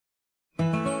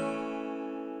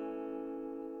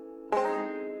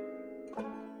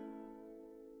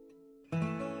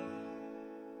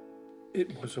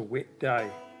It was a wet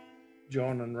day.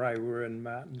 John and Ray were in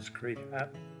Martins Creek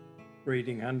hut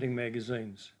reading hunting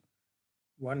magazines.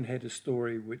 One had a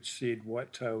story which said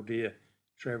whitetail deer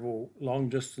travel long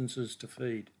distances to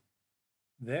feed.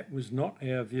 That was not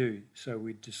our view, so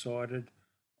we decided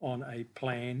on a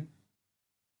plan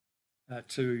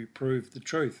to prove the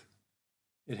truth.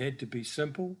 It had to be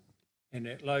simple and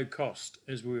at low cost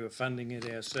as we were funding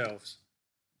it ourselves.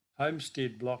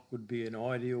 Homestead Block would be an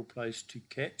ideal place to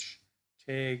catch,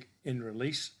 tag and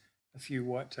release a few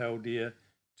whitetail deer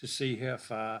to see how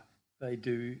far they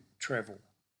do travel,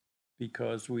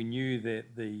 because we knew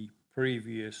that the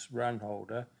previous run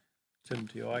holder, Tim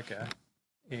Tiaika,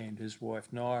 and his wife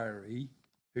Nairi,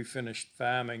 who finished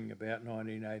farming about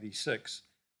 1986,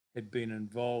 had been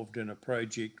involved in a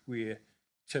project where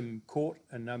Tim caught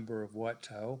a number of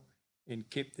whitetail and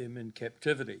kept them in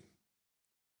captivity.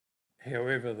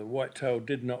 However, the whitetail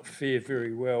did not fare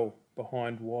very well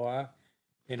behind wire,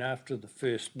 and after the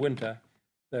first winter,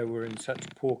 they were in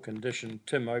such poor condition,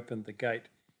 Tim opened the gate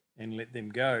and let them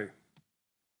go.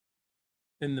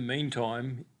 In the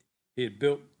meantime, he had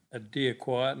built a deer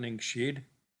quietening shed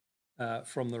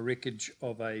from the wreckage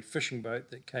of a fishing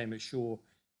boat that came ashore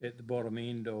at the bottom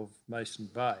end of Mason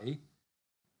Bay,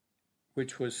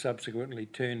 which was subsequently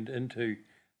turned into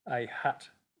a hut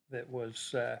that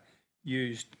was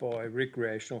used by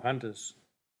recreational hunters.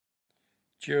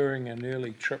 During an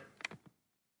early trip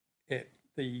at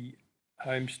the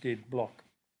Homestead Block,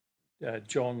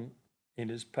 John and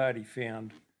his party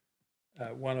found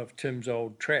one of Tim's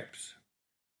old traps.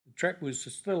 The trap was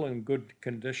still in good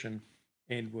condition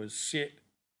and was set,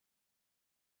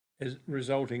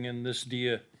 resulting in this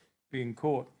deer being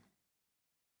caught.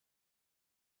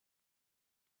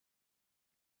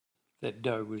 That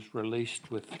doe was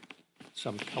released with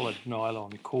some coloured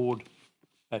nylon cord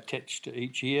attached to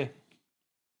each ear,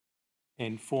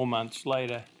 and 4 months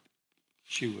later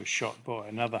she was shot by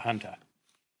another hunter.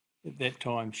 At that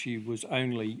time she was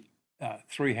only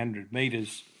 300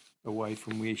 metres away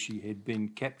from where she had been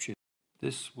captured.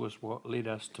 This was what led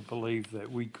us to believe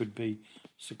that we could be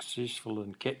successful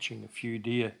in catching a few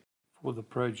deer for the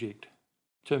project.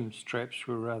 Tim's traps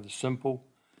were rather simple,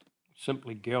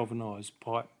 simply galvanised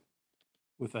pipe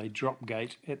with a drop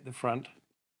gate at the front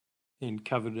and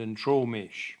covered in trawl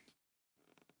mesh.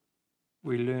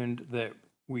 We learned that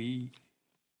we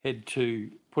had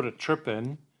to put a trip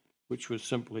in, which was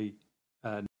simply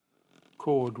a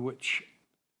cord which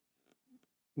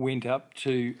went up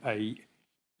to a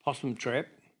possum trap.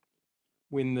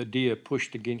 When the deer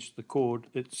pushed against the cord,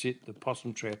 it set the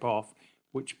possum trap off,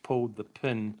 which pulled the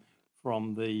pin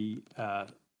from the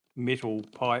metal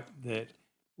pipe that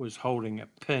was holding a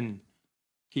pin,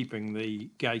 keeping the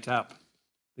gate up.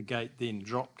 The gate then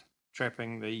dropped,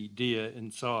 trapping the deer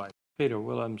inside. Peter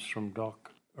Willems from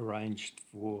Doc arranged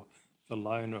for the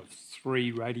loan of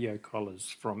 3 radio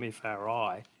collars from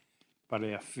FRI, but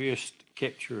our first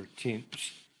capture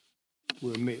attempts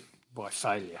were met by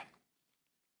failure.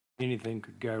 Anything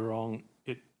could go wrong,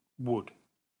 it would.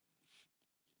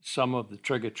 Some of the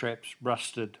trigger traps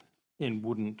rusted and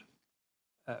wouldn't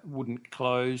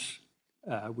close.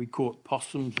 We caught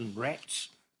possums and rats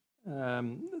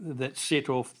that set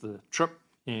off the trip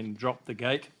and dropped the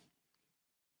gate.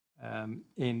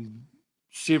 And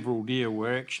several deer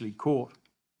were actually caught,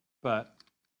 but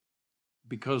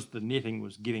because the netting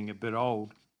was getting a bit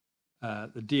old,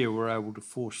 the deer were able to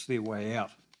force their way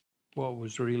out. What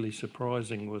was really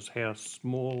surprising was how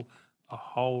small a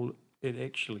hole it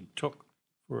actually took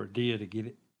for a deer to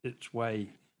get its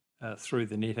way through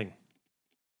the netting.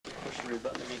 Push the red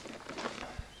button again.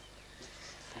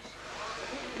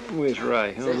 Where's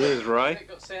Ray? Oh, there's Ray.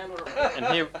 And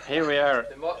here we are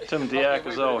at Tim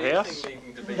Tiaka's old house.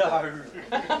 No.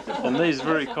 And these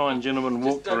very kind gentlemen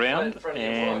walked around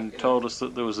and told us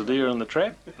that there was a deer in the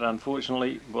trap. But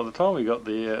unfortunately, by the time we got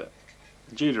there,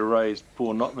 due to Ray's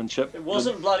poor knotmanship, It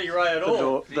wasn't bloody Ray at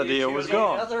all. The deer was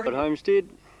gone. At Homestead,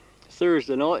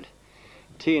 Thursday night,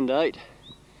 10 to 8.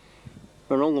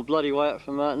 Ran all the bloody way up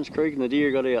from Martins Creek and the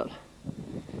deer got out.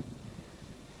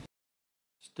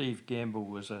 Steve Gamble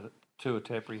was a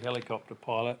Tuatapere helicopter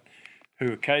pilot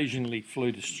who occasionally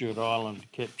flew to Stewart Island to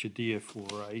capture deer for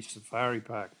a safari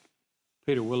park.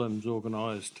 Peter Willems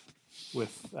organised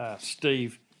with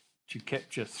Steve to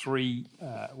capture 3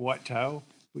 whitetail,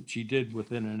 which he did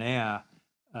within an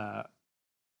hour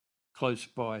close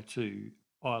by to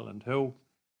Island Hill.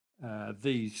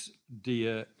 These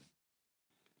deer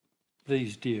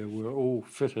were all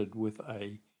fitted with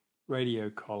a radio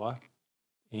collar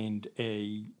and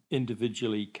a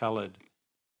individually coloured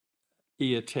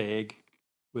ear tag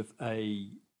with a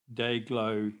day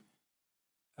glow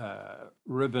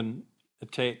ribbon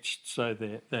attached so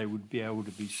that they would be able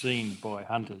to be seen by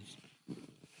hunters.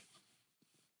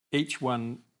 Each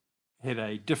one had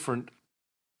a different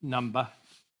number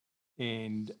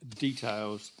and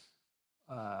details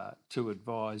to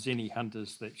advise any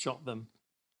hunters that shot them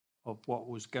of what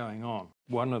was going on.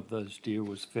 One of those deer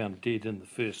was found dead in the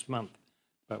first month,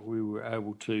 but we were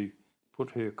able to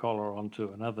put her collar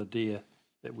onto another deer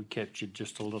that we captured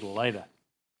just a little later.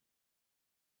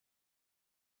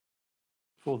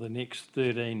 For the next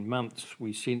 13 months,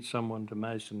 we sent someone to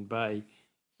Mason Bay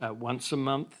once a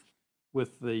month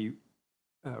with the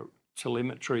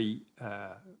telemetry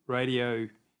radio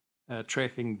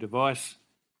tracking device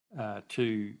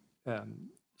to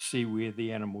see where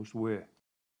the animals were.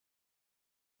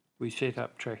 We set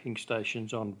up tracking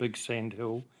stations on Big Sand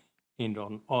Hill and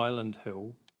on Island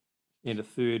Hill, and a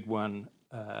third one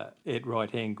at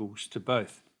right angles to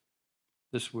both.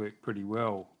 This worked pretty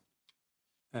well,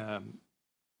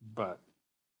 but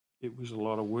it was a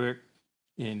lot of work,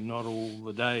 and not all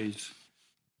the days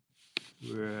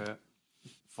were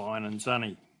fine and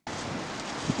sunny.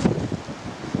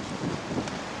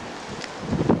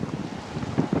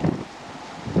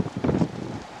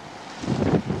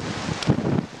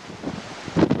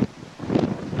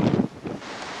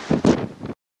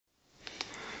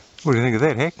 What do you think of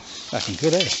that, Hack? Fucking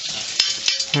good, eh?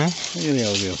 Huh? Look at the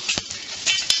old girl.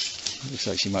 Looks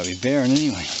like she might be barren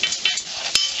anyway.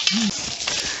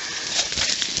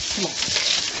 Come on.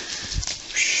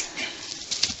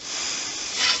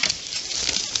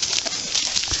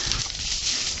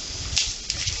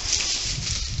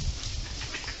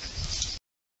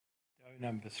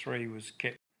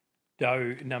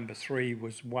 Doe number three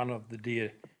was one of the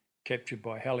deer captured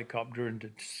by helicopter in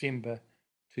December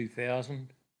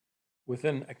 2000.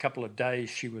 Within a couple of days,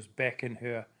 she was back in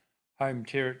her home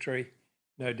territory,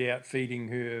 no doubt feeding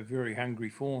her very hungry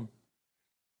fawn.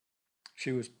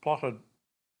 She was plotted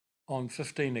on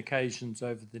 15 occasions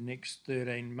over the next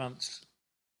 13 months,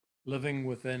 living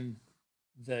within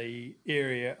the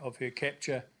area of her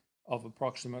capture of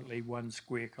approximately 1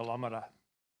 square kilometre.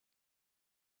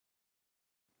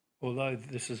 Although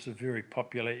this is a very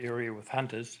popular area with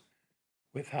hunters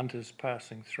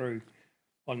passing through,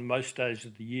 on most days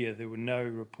of the year there were no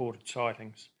reported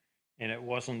sightings, and it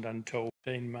wasn't until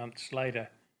 15 months later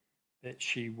that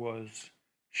she was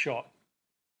shot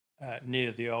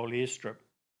near the old airstrip.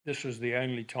 This was the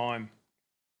only time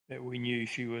that we knew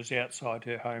she was outside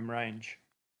her home range.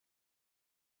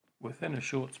 Within a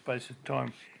short space of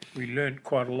time, we learned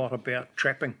quite a lot about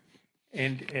trapping,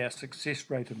 and our success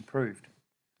rate improved.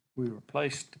 We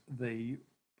replaced the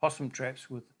possum traps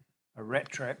with a rat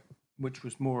trap, which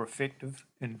was more effective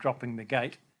in dropping the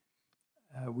gate.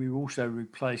 We also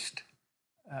replaced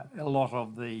a lot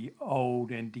of the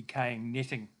old and decaying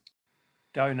netting.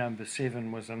 Doe number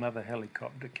 7 was another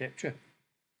helicopter capture.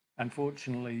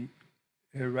 Unfortunately,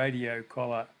 her radio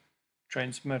collar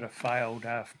transmitter failed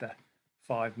after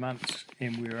 5 months,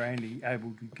 and we were only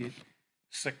able to get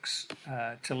 6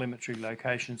 telemetry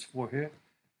locations for her.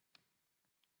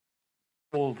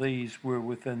 All these were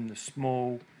within the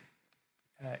small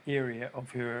area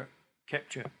of her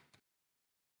capture.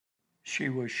 She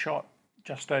was shot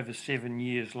just over 7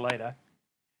 years later,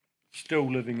 still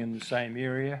living in the same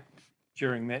area.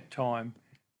 During that time,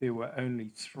 there were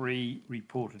only 3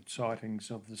 reported sightings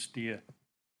of this deer.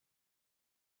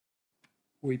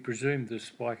 We presume the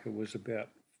spiker was about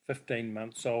 15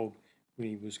 months old when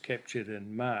he was captured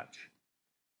in March.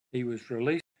 He was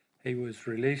released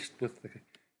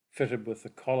fitted with the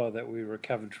collar that we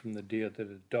recovered from the deer that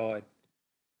had died.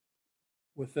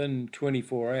 Within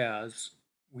 24 hours,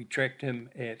 we tracked him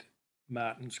at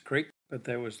Martins Creek, but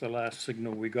that was the last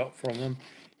signal we got from him,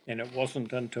 and it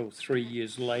wasn't until 3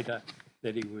 years later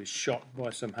that he was shot by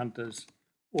some hunters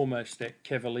almost at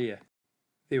Cavalier.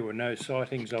 There were no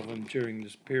sightings of him during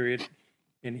this period,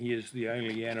 and he is the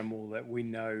only animal that we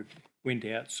know went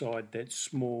outside that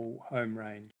small home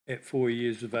range. At 4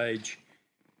 years of age,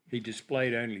 he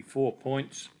displayed only 4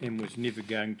 points and was never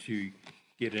going to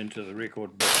get into the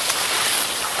record book.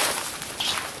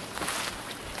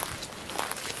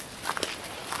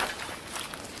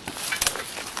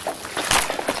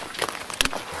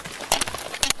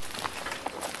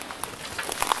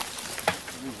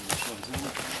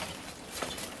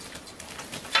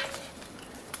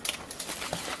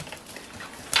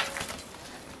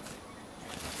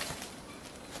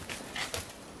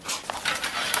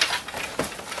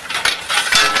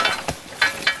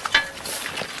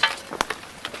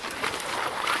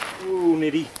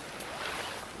 Nitty.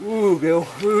 Ooh, girl.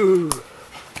 Ooh.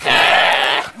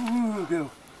 Ooh,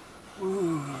 girl.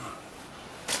 Ooh.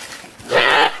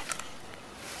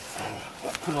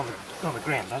 Put on it. On the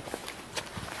ground, though.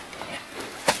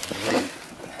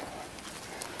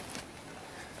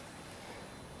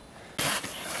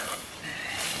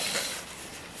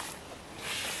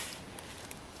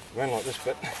 Run like this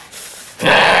bit.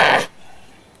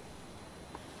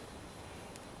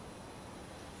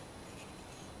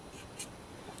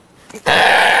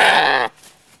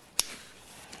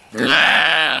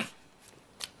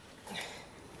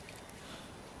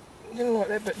 Didn't like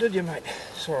that bit, did you, mate?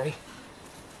 Sorry.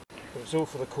 It was all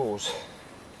for the cause.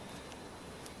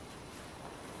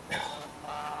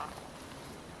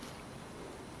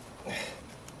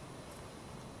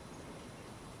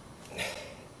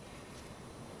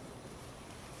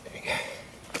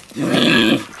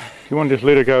 You want to just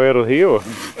let her go out of here? Or?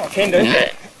 I can do.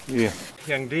 Yeah.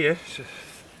 Young deer.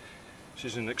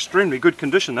 She's in extremely good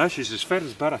condition though. She's as fat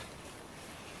as butter.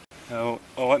 I'll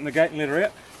open the gate and let her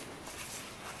out.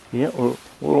 Yeah,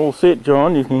 we're all set,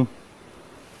 John. You can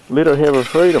let her have her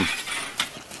freedom.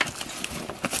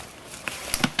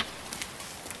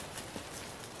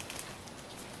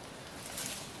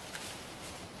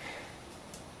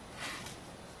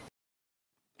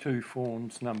 Two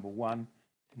fawns, number 1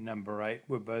 and number 8,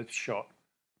 were both shot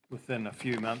within a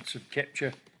few months of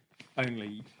capture,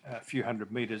 only a few hundred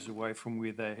metres away from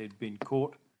where they had been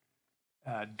caught.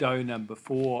 Doe number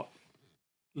 4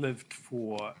 lived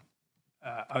for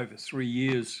over 3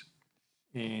 years,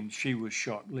 and she was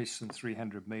shot less than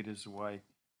 300 metres away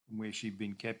from where she'd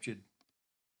been captured.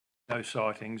 No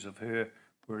sightings of her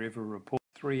were ever reported.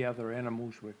 3 other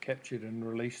animals were captured and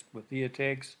released with ear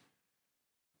tags.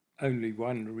 Only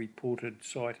one reported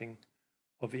sighting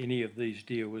of any of these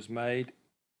deer was made,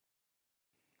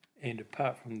 and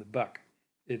apart from the buck,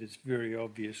 it is very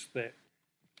obvious that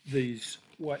these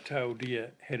whitetail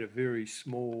deer had a very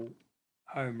small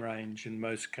home range, in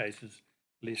most cases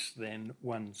less than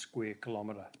 1 square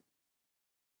kilometre.